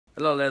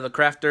Hello leather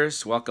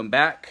crafters, welcome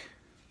back.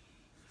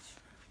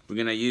 We're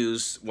gonna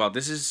use, well,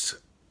 this is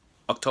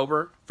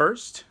October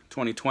 1st,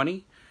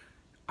 2020.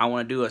 I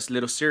want to do a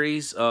little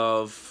series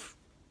of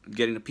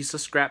getting a piece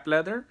of scrap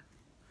leather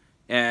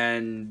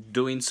and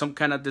doing some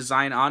kind of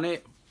design on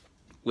it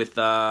with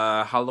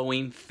a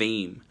Halloween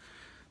theme.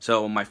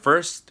 So my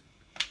first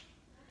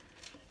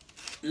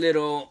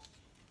little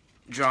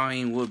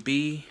drawing would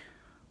be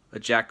a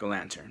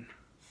jack-o'-lantern.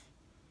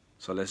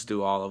 So let's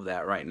do all of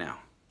that right now.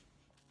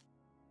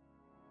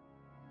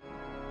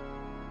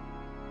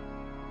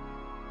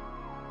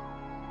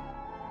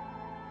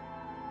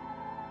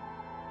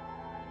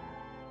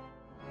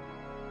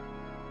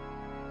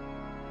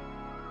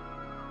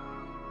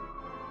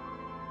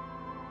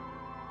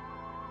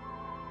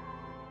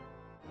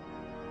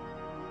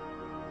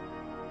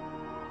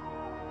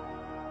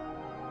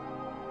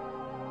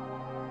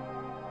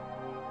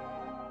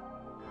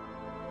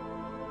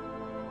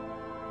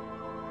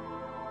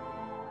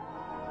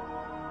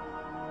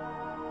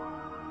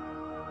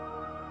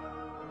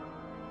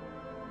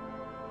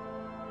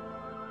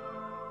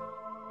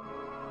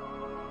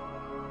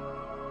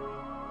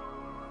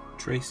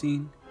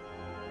 Tracing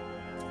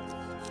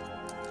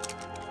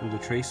from the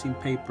tracing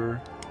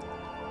paper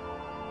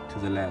to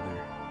the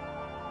leather.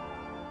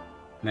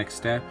 Next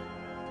step,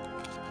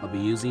 I'll be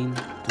using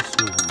the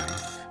swivel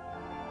knife.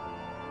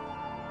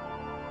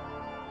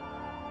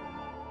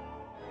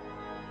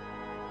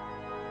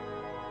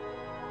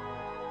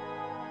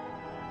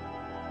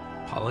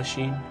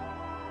 Polishing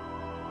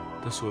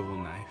the swivel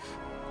knife.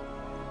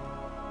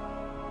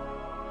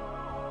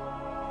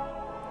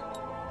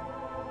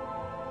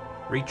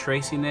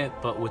 Retracing it,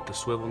 but with the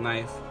swivel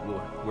knife,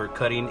 we're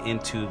cutting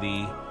into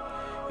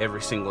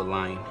every single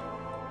line.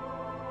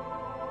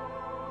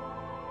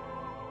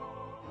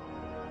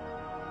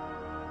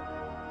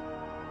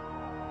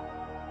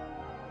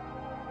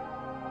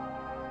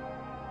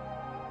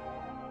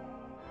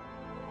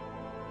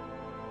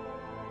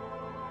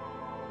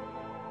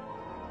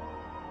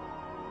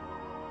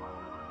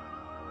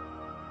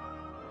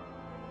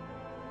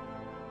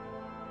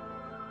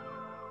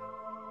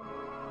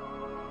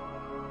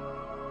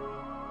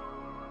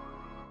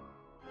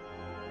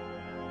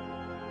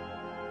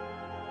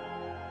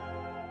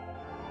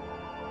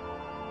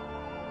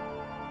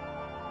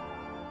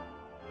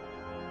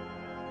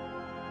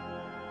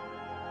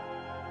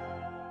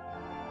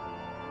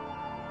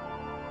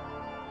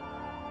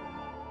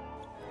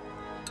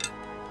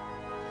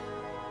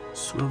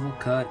 Swivel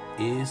cut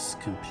is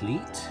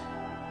complete.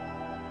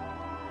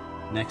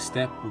 Next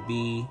step will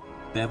be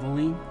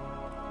beveling,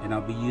 and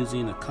I'll be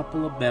using a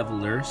couple of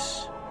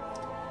bevelers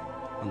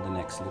on the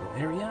next little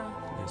area.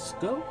 Let's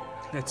go.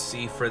 Let's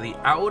see, for the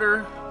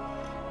outer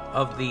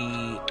of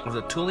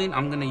the tooling,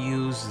 I'm gonna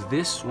use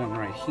this one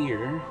right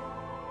here.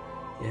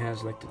 It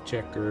has like the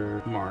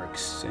checker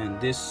marks,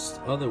 and this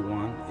other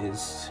one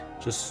is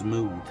just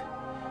smooth.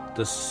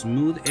 The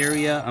smooth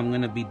area, I'm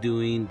gonna be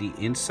doing the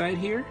inside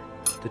here.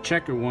 The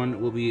checker one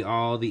will be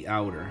all the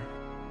outer.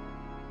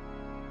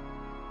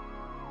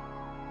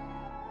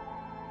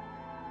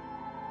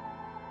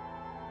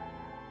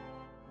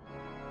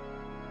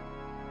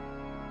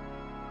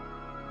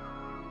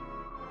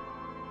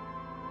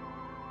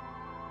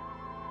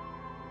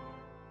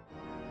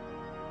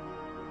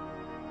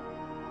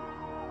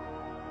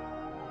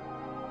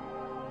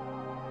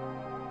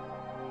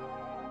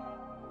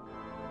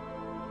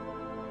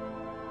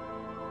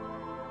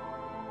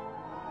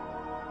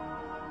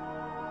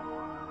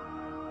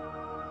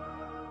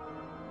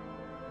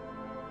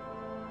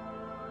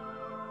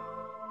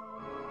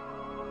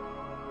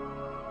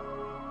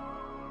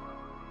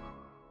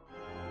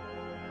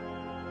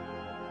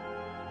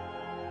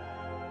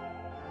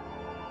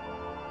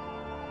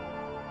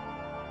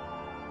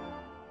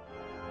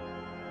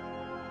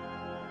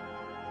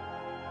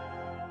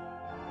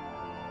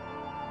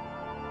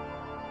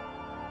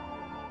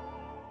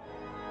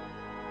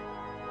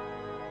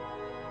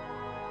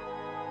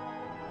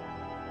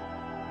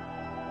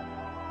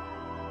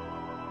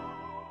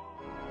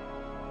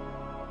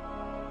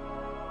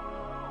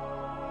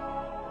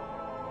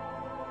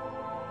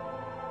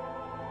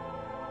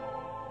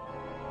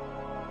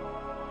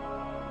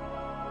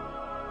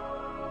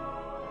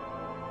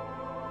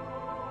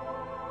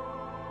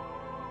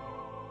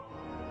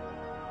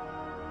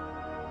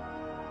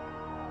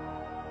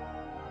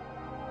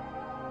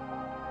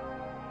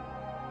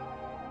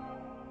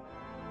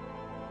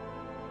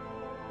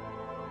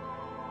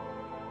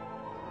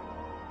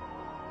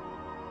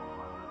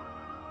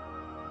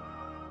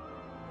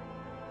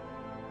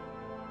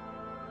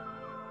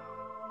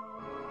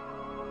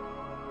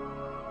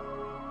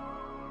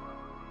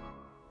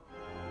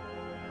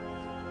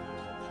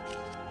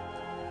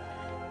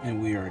 And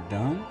we are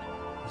done.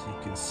 As you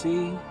can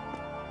see,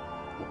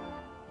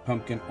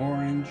 pumpkin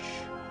orange,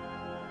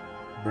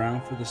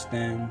 brown for the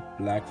stem,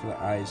 black for the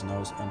eyes,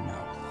 nose, and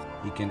mouth.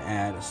 You can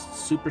add a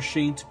super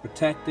sheen to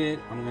protect it.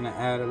 I'm gonna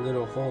add a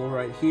little hole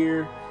right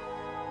here.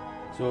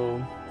 So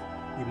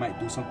we might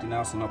do something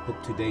else, and I'll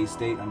put today's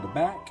date on the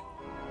back,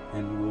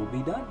 and we'll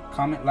be done.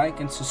 Comment, like,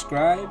 and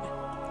subscribe.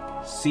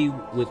 see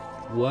with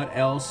what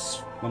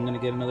else. I'm gonna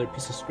get another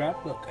piece of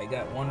scrap. Look, I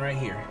got one right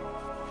here.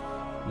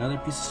 Another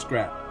piece of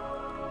scrap.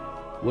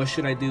 What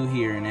should I do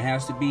here? And it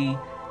has to be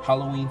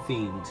Halloween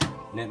themed.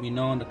 Let me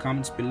know in the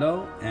comments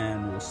below,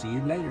 and we'll see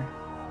you later.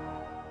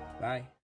 Bye.